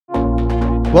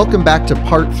Welcome back to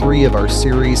part 3 of our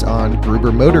series on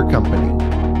Gruber Motor Company.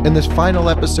 In this final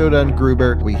episode on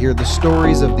Gruber, we hear the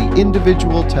stories of the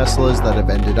individual Teslas that have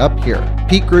ended up here.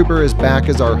 Pete Gruber is back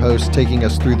as our host, taking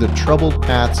us through the troubled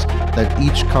paths that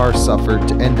each car suffered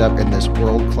to end up in this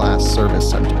world-class service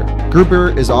center.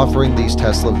 Gruber is offering these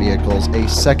Tesla vehicles a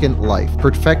second life,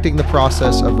 perfecting the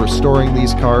process of restoring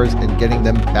these cars and getting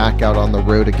them back out on the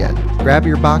road again. Grab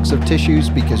your box of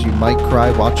tissues because you might cry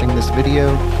watching this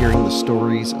video, hearing the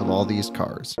stories of all these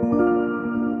cars.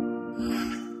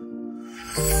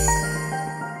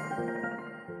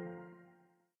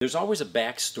 There's always a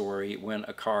backstory when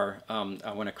a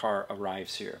car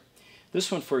arrives here.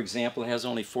 This one, for example, has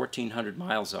only 1,400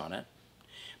 miles on it,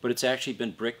 but it's actually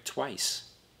been bricked twice.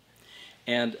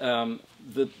 And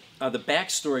the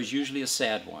backstory is usually a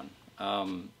sad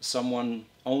one. Someone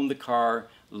owned the car,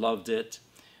 loved it,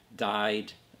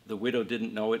 died. The widow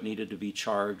didn't know it needed to be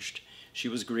charged. She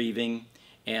was grieving,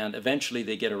 and eventually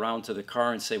they get around to the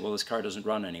car and say, well, this car doesn't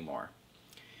run anymore.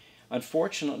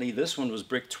 Unfortunately, this one was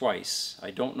bricked twice.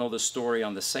 I don't know the story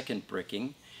on the second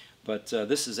bricking, but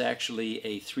this is actually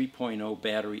a 3.0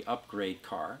 battery upgrade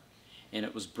car, and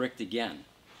it was bricked again.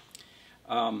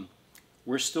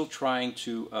 We're still trying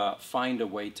to find a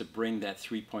way to bring that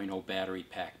 3.0 battery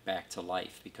pack back to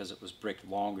life because it was bricked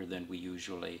longer than we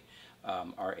usually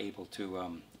are able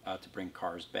to bring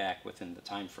cars back within the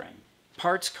time frame.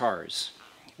 Parts cars.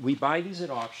 We buy these at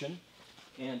auction,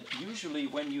 and usually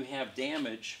when you have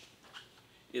damage,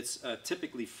 it's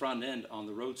typically front end on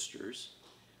the Roadsters,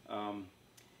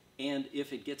 and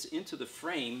if it gets into the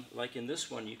frame, like in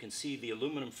this one, you can see the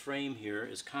aluminum frame here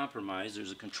is compromised.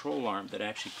 There's a control arm that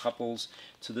actually couples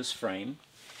to this frame.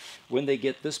 When they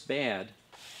get this bad,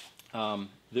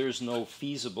 there's no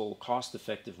feasible,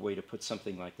 cost-effective way to put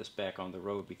something like this back on the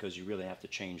road because you really have to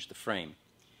change the frame.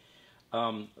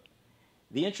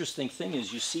 The interesting thing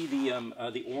is you see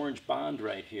the orange bond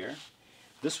right here.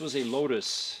 This was a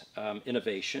Lotus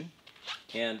innovation,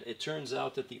 and it turns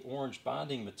out that the orange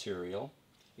bonding material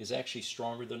is actually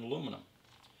stronger than aluminum.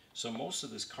 So most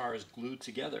of this car is glued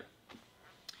together.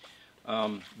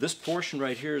 This portion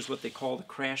right here is what they call the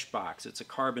crash box. It's a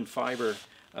carbon fiber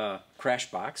crash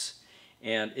box,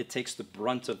 and it takes the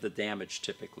brunt of the damage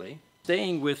typically.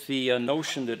 Staying with the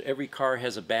notion that every car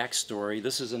has a backstory,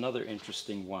 this is another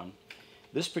interesting one.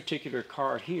 This particular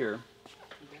car here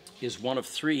is one of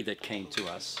 3 that came to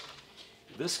us.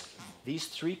 These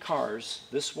 3 cars,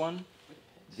 this one,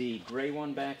 the gray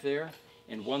one back there,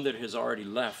 and one that has already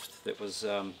left that was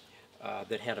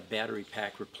that had a battery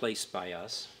pack replaced by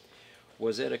us,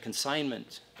 was at a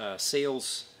consignment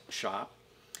sales shop,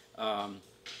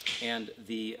 and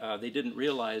they didn't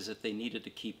realize that they needed to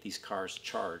keep these cars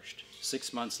charged.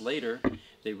 6 months later,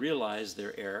 they realized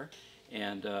their error,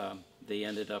 and they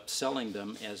ended up selling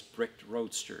them as bricked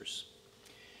Roadsters.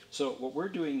 So what we're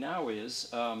doing now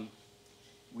is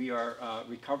we are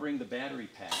recovering the battery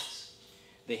packs.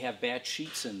 They have bad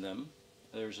sheets in them.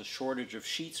 There's a shortage of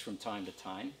sheets from time to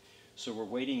time, so we're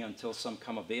waiting until some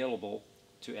come available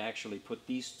to actually put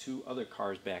these 2 other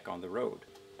cars back on the road.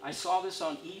 I saw this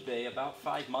on eBay about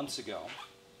 5 months ago,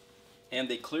 and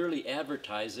they clearly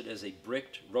advertise it as a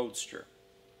bricked Roadster.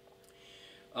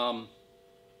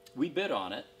 We bid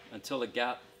on it until it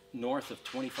got north of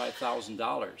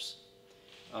 $25,000.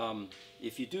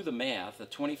 If you do the math, a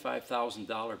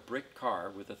 $25,000 brick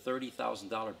car with a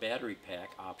 $30,000 battery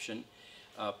pack option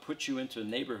puts you into a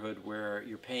neighborhood where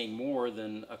you're paying more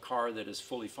than a car that is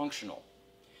fully functional.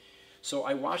 So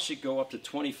I watched it go up to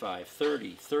 $25,000,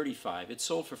 $30,000, $35,000. It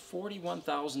sold for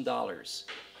 $41,000,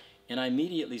 and I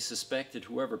immediately suspected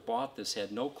whoever bought this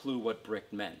had no clue what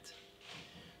brick meant.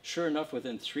 Sure enough,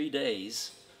 within 3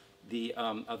 days, the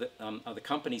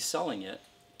company selling it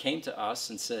came to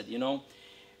us and said, you know,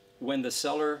 when the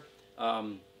seller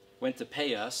went to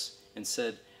pay us and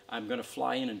said, I'm going to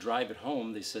fly in and drive it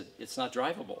home, they said, it's not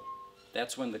drivable.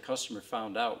 That's when the customer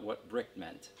found out what brick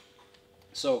meant.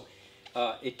 So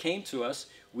it came to us.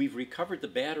 We've recovered the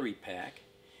battery pack,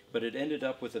 but it ended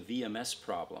up with a VMS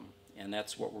problem, and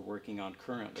that's what we're working on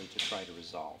currently to try to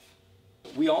resolve.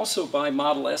 We also buy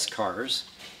Model S cars,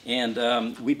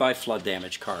 and we buy flood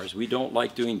damage cars. We don't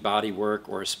like doing body work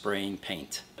or spraying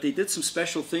paint. They did some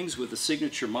special things with the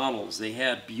signature models. They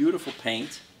had beautiful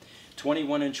paint,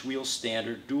 21-inch wheel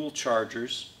standard, dual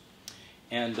chargers,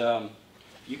 and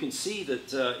you can see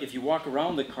that if you walk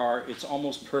around the car, it's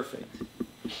almost perfect.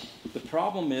 The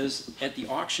problem is, at the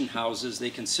auction houses, they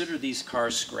consider these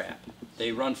cars scrap.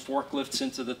 They run forklifts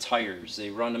into the tires. They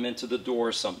run them into the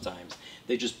door sometimes.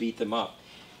 They just beat them up.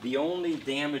 The only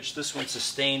damage this one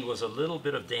sustained was a little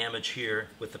bit of damage here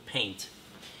with the paint,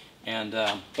 and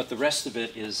but the rest of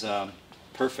it is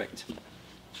Perfect.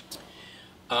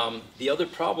 The other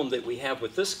problem that we have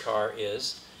with this car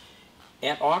is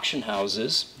at auction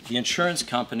houses, the insurance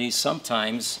companies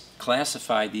sometimes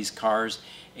classify these cars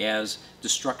as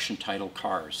destruction title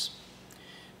cars.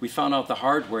 We found out the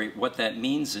hard way what that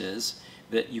means is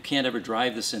that you can't ever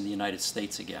drive this in the United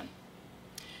States again.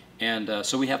 And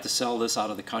so we have to sell this out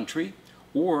of the country,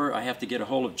 or I have to get a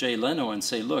hold of Jay Leno and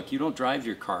say, look, you don't drive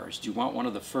your cars. Do you want one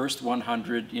of the first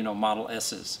 100, Model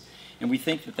S's? And we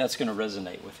think that that's going to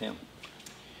resonate with him.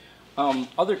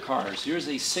 Other cars, here's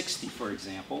a 60, for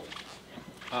example.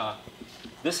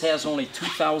 This has only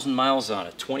 2,000 miles on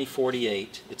it,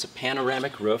 2048. It's a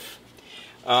panoramic roof.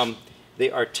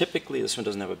 They are typically, this one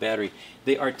doesn't have a battery,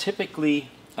 they are typically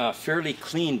fairly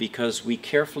clean because we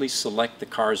carefully select the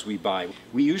cars we buy.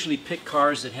 We usually pick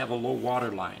cars that have a low water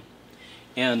line.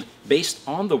 And based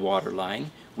on the water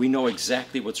line, we know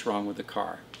exactly what's wrong with the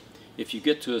car. If you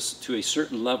get to a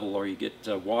certain level or you get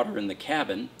water in the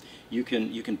cabin, you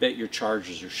can bet your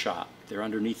chargers are shot. They're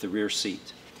underneath the rear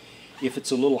seat. If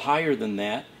it's a little higher than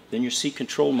that, then your seat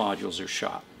control modules are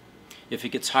shot. If it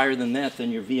gets higher than that,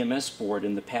 then your VMS board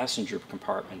in the passenger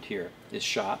compartment here is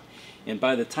shot. And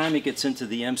by the time it gets into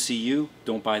the MCU,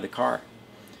 don't buy the car.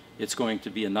 It's going to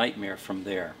be a nightmare from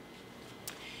there.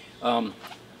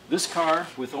 This car,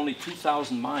 with only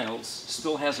 2,000 miles,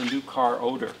 still has a new car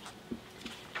odor.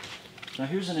 Now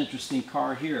here's an interesting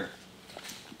car here.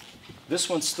 This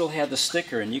one still had the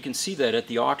sticker, and you can see that at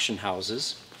the auction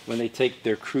houses when they take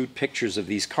their crude pictures of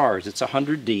these cars. It's a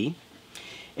 100D,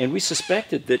 and we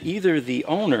suspected that either the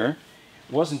owner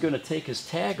wasn't going to take his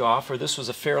tag off or this was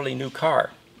a fairly new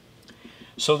car.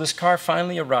 So this car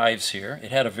finally arrives here.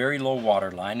 It had a very low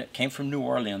water line. It came from New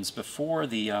Orleans before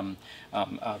the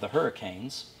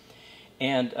hurricanes.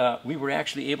 And we were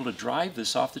actually able to drive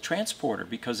this off the transporter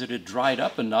because it had dried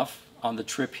up enough on the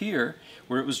trip here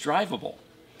where it was drivable.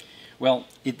 Well,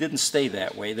 it didn't stay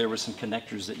that way. There were some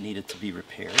connectors that needed to be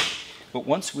repaired. But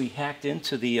once we hacked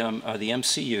into the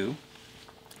MCU,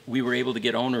 we were able to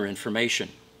get owner information.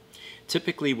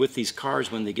 Typically with these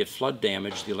cars, when they get flood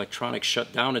damage, the electronics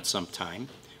shut down at some time,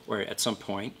 or at some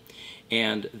point,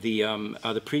 and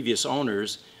the previous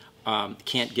owners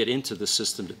can't get into the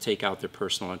system to take out their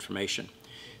personal information.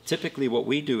 Typically what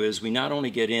we do is we not only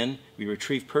get in, we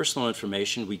retrieve personal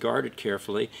information, we guard it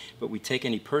carefully, but we take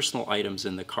any personal items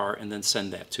in the car and then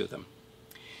send that to them.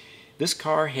 This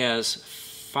car has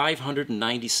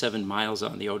 597 miles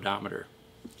on the odometer.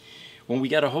 When we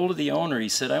got a hold of the owner, he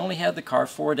said, I only had the car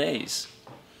 4 days.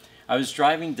 I was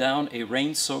driving down a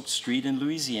rain-soaked street in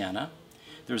Louisiana.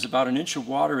 There was about an inch of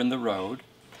water in the road.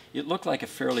 It looked like a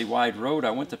fairly wide road. I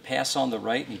went to pass on the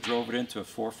right and he drove it into a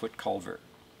 4-foot culvert.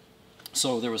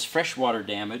 So there was freshwater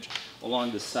damage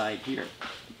along the side here.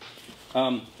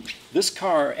 This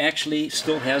car actually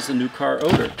still has the new car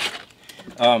odor.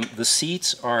 The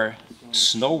seats are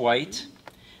snow white.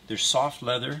 They're soft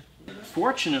leather.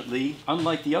 Fortunately,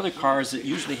 unlike the other cars that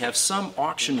usually have some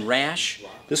auction rash,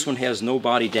 this one has no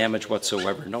body damage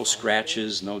whatsoever. No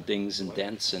scratches, no dings and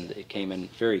dents, and it came in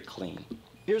very clean.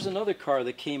 Here's another car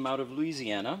that came out of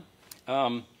Louisiana.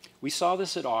 We saw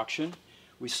this at auction.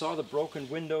 We saw the broken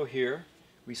window here.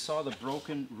 We saw the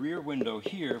broken rear window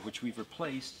here, which we've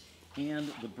replaced,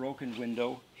 and the broken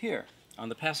window here on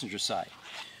the passenger side.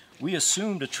 We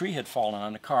assumed a tree had fallen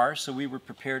on the car, so we were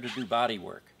prepared to do body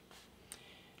work.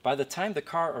 By the time the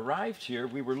car arrived here,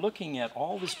 we were looking at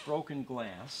all this broken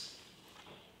glass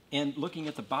and looking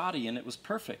at the body, and it was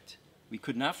perfect. We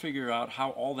could not figure out how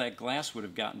all that glass would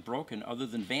have gotten broken other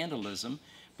than vandalism.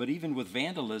 But even with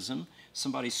vandalism,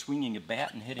 somebody swinging a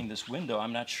bat and hitting this window,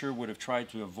 I'm not sure would have tried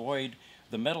to avoid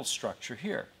the metal structure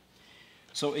here.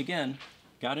 So again,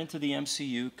 got into the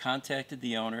MCU, contacted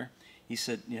the owner. He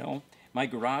said, my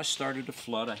garage started to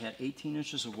flood. I had 18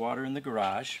 inches of water in the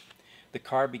garage. The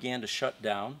car began to shut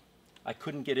down. I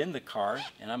couldn't get in the car,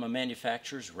 and I'm a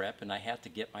manufacturer's rep, and I had to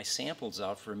get my samples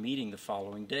out for a meeting the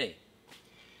following day.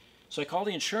 So I called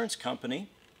the insurance company,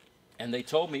 and they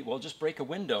told me, well, just break a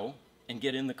window and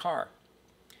get in the car.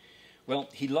 Well,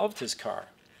 he loved his car.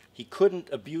 He couldn't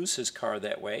abuse his car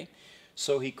that way,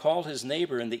 so he called his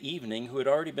neighbor in the evening who had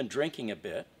already been drinking a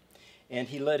bit, and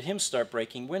he let him start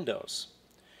breaking windows.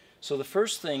 So the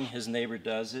first thing his neighbor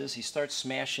does is he starts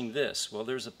smashing this. Well,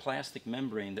 there's a plastic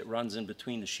membrane that runs in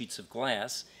between the sheets of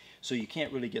glass, so you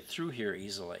can't really get through here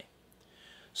easily.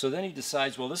 So then he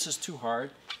decides, well, this is too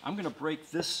hard. I'm going to break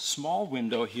this small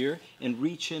window here and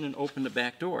reach in and open the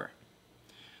back door.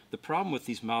 The problem with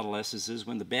these Model S's is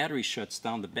when the battery shuts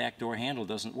down, the back door handle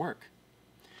doesn't work.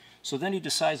 So then he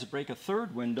decides to break a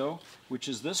third window, which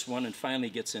is this one, and finally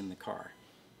gets in the car.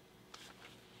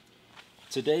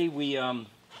 Today we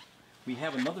we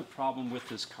have another problem with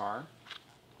this car,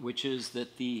 which is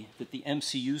that the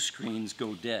MCU screens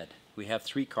go dead. We have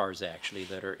 3 cars actually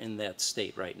that are in that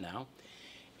state right now,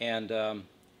 and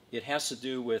it has to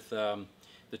do with the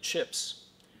chips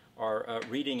are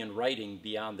reading and writing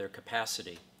beyond their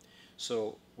capacity.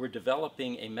 So we're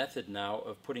developing a method now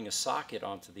of putting a socket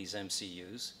onto these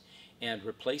MCUs and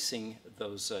replacing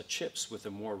those chips with a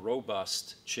more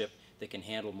robust chip that can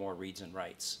handle more reads and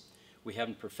writes. We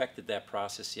haven't perfected that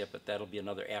process yet, but that'll be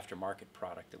another aftermarket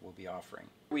product that we'll be offering.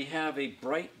 We have a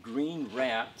bright green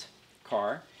wrapped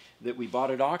car that we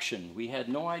bought at auction. We had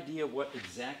no idea what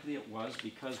exactly it was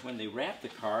because when they wrapped the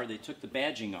car, they took the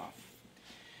badging off.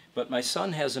 But my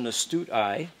son has an astute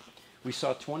eye. We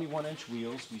saw 21-inch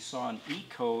wheels, we saw an E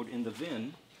code in the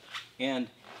VIN, and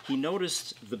he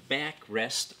noticed the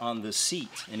backrest on the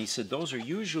seat, and he said, those are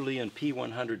usually in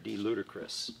P100D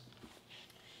Ludicrous.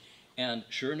 And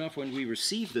sure enough, when we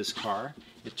received this car,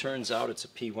 it turns out it's a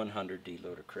P100D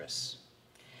Ludicrous.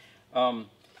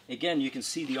 Again, you can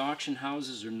see the auction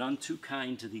houses are none too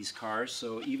kind to these cars,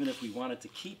 so even if we wanted to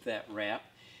keep that wrap,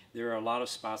 there are a lot of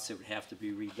spots that would have to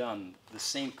be redone. The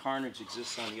same carnage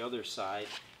exists on the other side,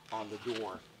 on the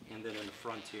door, and then in the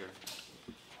front here.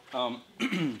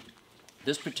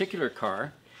 This particular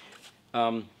car,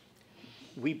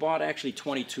 we bought actually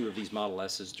 22 of these Model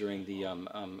S's during the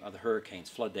hurricanes,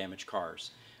 flood damaged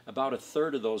cars. About a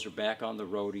third of those are back on the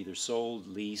road, either sold,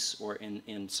 lease, or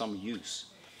in some use.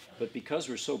 But because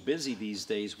we're so busy these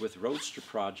days with Roadster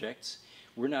projects,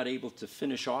 we're not able to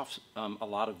finish off a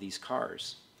lot of these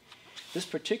cars. This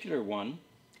particular one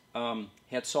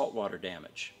had saltwater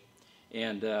damage.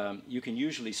 And you can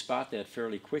usually spot that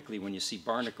fairly quickly when you see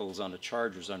barnacles on the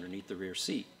chargers underneath the rear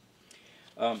seat.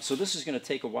 So this is going to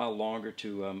take a while longer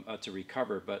to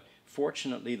recover, but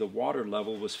fortunately the water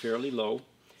level was fairly low,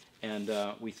 and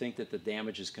we think that the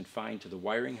damage is confined to the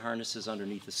wiring harnesses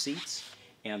underneath the seats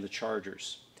and the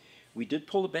chargers. We did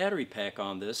pull the battery pack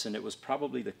on this, and it was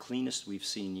probably the cleanest we've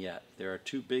seen yet. There are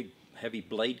 2 big heavy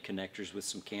blade connectors with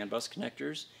some CAN bus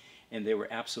connectors, and they were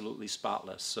absolutely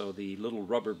spotless. So the little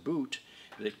rubber boot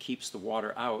that keeps the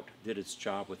water out did its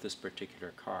job with this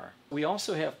particular car. We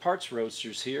also have parts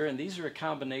roadsters here, and these are a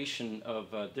combination of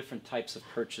different types of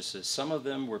purchases. Some of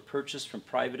them were purchased from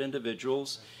private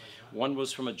individuals. One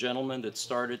was from a gentleman that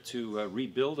started to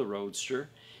rebuild a roadster,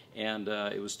 and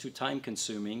it was too time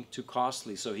consuming, too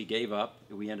costly, so he gave up.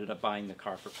 We ended up buying the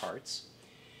car for parts.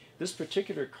 This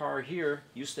particular car here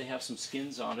used to have some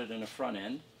skins on it and a front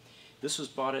end. This was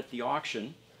bought at the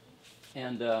auction,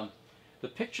 and the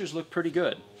pictures look pretty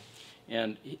good.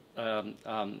 And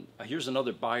here's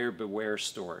another buyer beware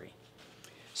story.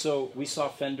 So we saw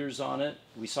fenders on it.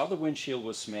 We saw the windshield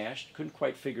was smashed. Couldn't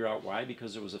quite figure out why,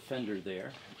 because there was a fender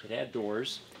there. It had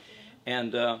doors.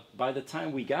 And by the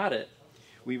time we got it,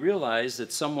 we realized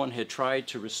that someone had tried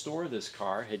to restore this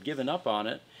car, had given up on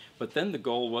it, but then the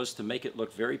goal was to make it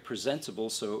look very presentable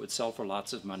so it would sell for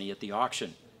lots of money at the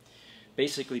auction.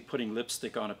 Basically putting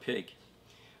lipstick on a pig.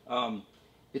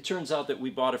 It turns out that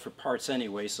we bought it for parts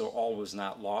anyway, so all was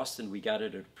not lost, and we got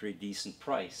it at a pretty decent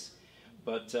price.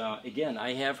 But again,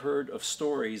 I have heard of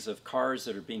stories of cars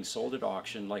that are being sold at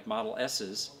auction, like Model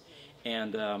S's,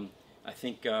 and I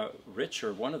think Rich,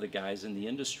 or one of the guys in the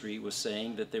industry, was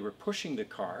saying that they were pushing the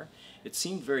car. It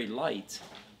seemed very light,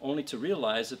 only to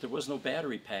realize that there was no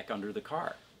battery pack under the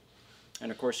car.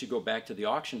 And of course you go back to the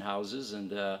auction houses,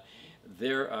 and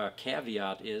their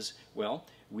caveat is, well,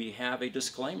 we have a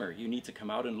disclaimer. You need to come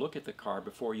out and look at the car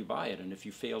before you buy it, and if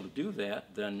you fail to do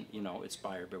that, then, you know, it's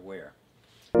buyer beware.